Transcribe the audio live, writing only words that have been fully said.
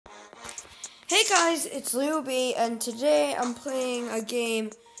Hey guys, it's Leo B, and today I'm playing a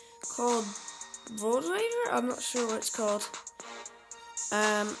game called Road Rider. I'm not sure what it's called.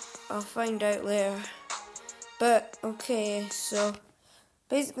 I'll find out later. But okay, so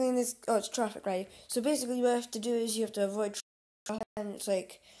basically in this, it's traffic riding. So basically, what you have to do is you have to avoid traffic, and it's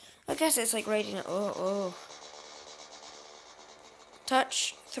like, I guess it's like riding it.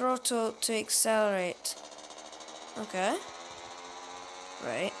 Touch throttle to accelerate. Okay.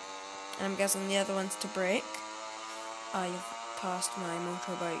 Right. And I'm guessing the other one's to brake. You've passed my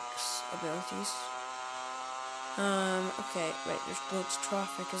motorbike's abilities. Okay, right, there's loads of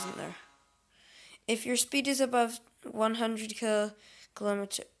traffic, isn't there? If your speed is above 100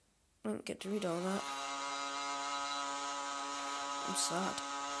 kilometers... I don't get to read all that. I'm sad.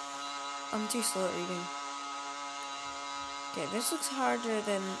 I'm too slow at reading. Okay, this looks harder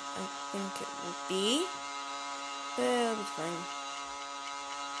than I think it will be. But it'll be fine.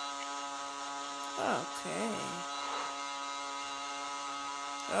 Okay.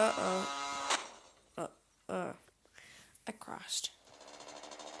 I crashed.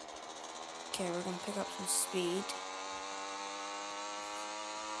 Okay, we're gonna pick up some speed.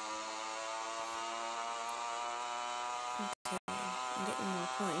 Okay, I'm getting more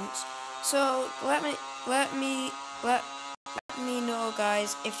points. So let me know,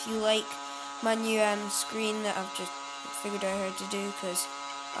 guys, if you like my new screen that I've just figured out how to do, because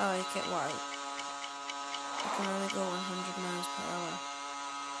I like it. Why? I can only go 100 miles per hour.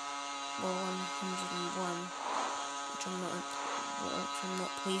 Well, 101, which I'm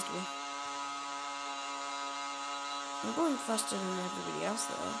not pleased with. I'm going faster than everybody else,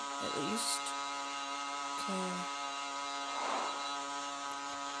 though, at least. Okay.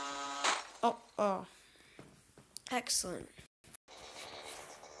 Oh. Excellent.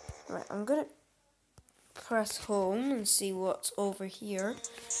 Right, I'm gonna press home and see what's over here.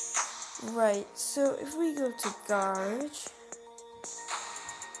 Right, so if we go to garage,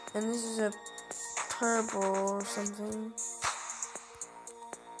 and this is a turbo or something.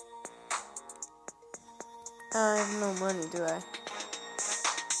 I have no money, do I?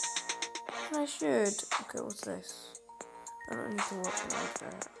 I should. Okay, what's this? I don't need to watch an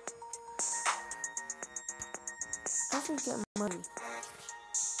advert. I should get money.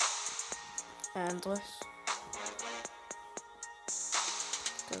 Endless.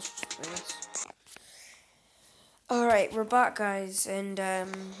 Let's just play this. Alright, we're back, guys, and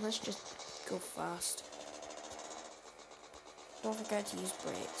let's just go fast. Don't forget to use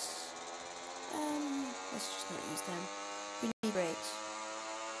brakes. Let's just not use them. We need brakes.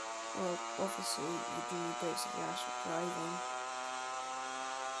 Well, obviously, you do need brakes if you're actually driving.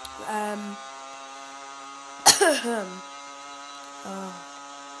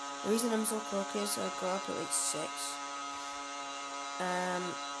 The reason I'm so croaky is I got up at like 6.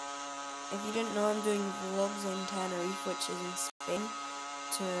 If you didn't know, I'm doing vlogs in Tenerife, which is in Spain,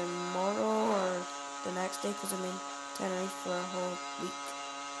 tomorrow or the next day, because I'm in Tenerife for a whole week.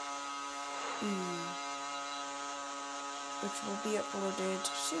 Which will be uploaded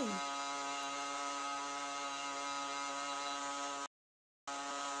soon.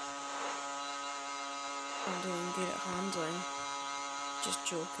 I'm doing good at handling. Just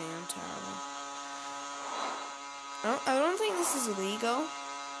joking, I'm terrible. I don't think this is illegal.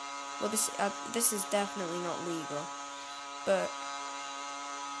 Well, this is definitely not legal. But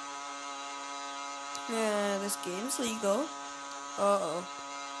yeah, this game's legal.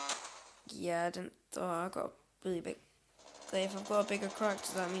 Yeah, I didn't. I got a really big. Like, if I've got a bigger crack,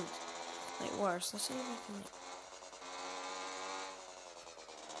 does that mean like worse? Let's see if I can.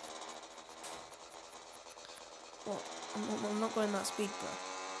 Well, I'm not going that speed, bro.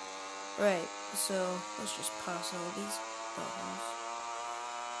 Right, so let's just pass all these buttons.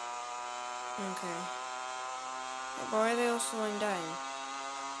 Okay. But why are they all slowing down?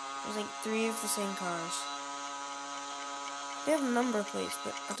 There's like 3 of the same cars. They have number plates,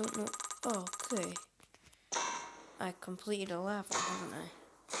 but I don't know. Oh, okay. I completed a level, haven't I?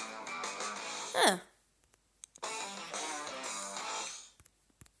 Huh.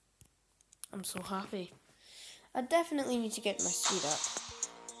 I'm so happy. I definitely need to get my speed up.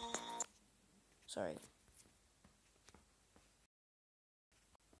 Sorry.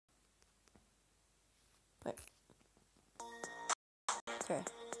 Wait. Okay.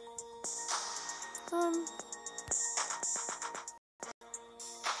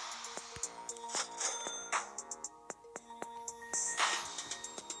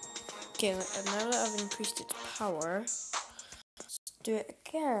 Okay, now that I've increased its power, let's do it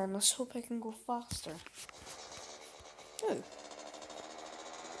again. Let's hope I can go faster. Oh. Okay.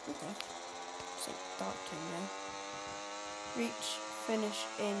 It's like dark time now. Reach finish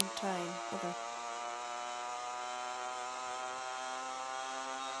in time. Okay.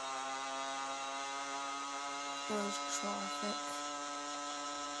 There's traffic.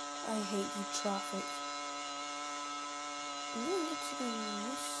 I hate you, traffic. I'm gonna get to go on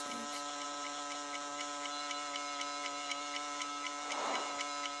this side.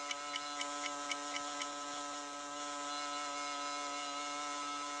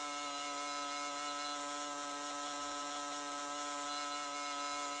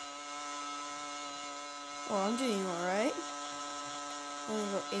 Oh, I'm doing alright. Only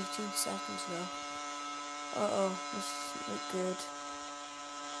about 18 seconds though. Uh-oh, this doesn't look good.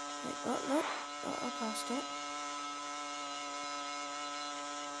 Wait, oh, no. Oh, I passed it.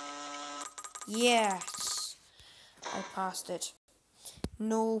 Yes! I passed it.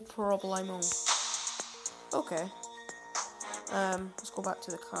 No problemo. Okay. Let's go back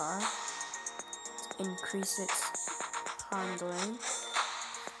to the car. Increase its handling.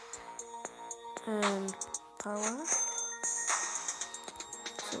 And power.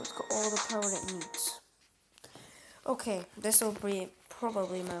 So it's got all the power it needs. Okay, this will be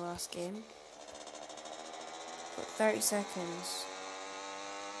probably my last game. Got 30 seconds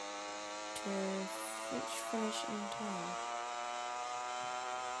to finish in time.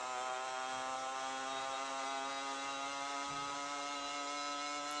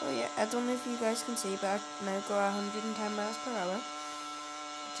 Oh yeah, I don't know if you guys can see, but I now go 110 miles per hour,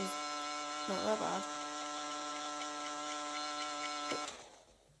 which is not that bad.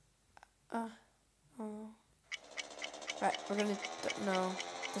 Oh. Right, we're gonna, no,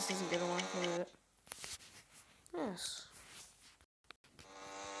 this isn't gonna work, is it? Yes.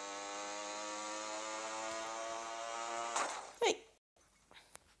 Hey!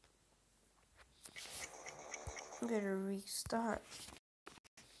 I'm gonna restart.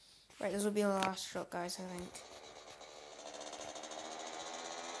 Right, this will be the last shot, guys, I think.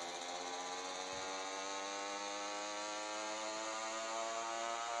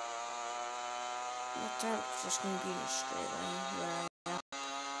 The temp's just gonna be in a straight line where I am.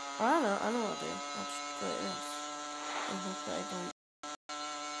 Oh, I know what I'll do. I'll just go like this. And hope that I don't.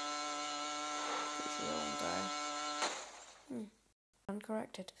 Pretty sure I won't die.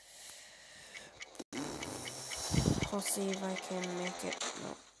 Uncorrected. We'll see if I can make it.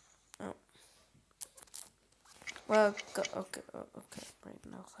 No. Oh. Well, okay, right,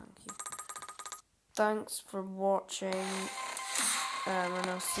 no, thank you. Thanks for watching, and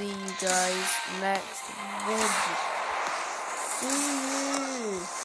I'll see you guys next video. See you.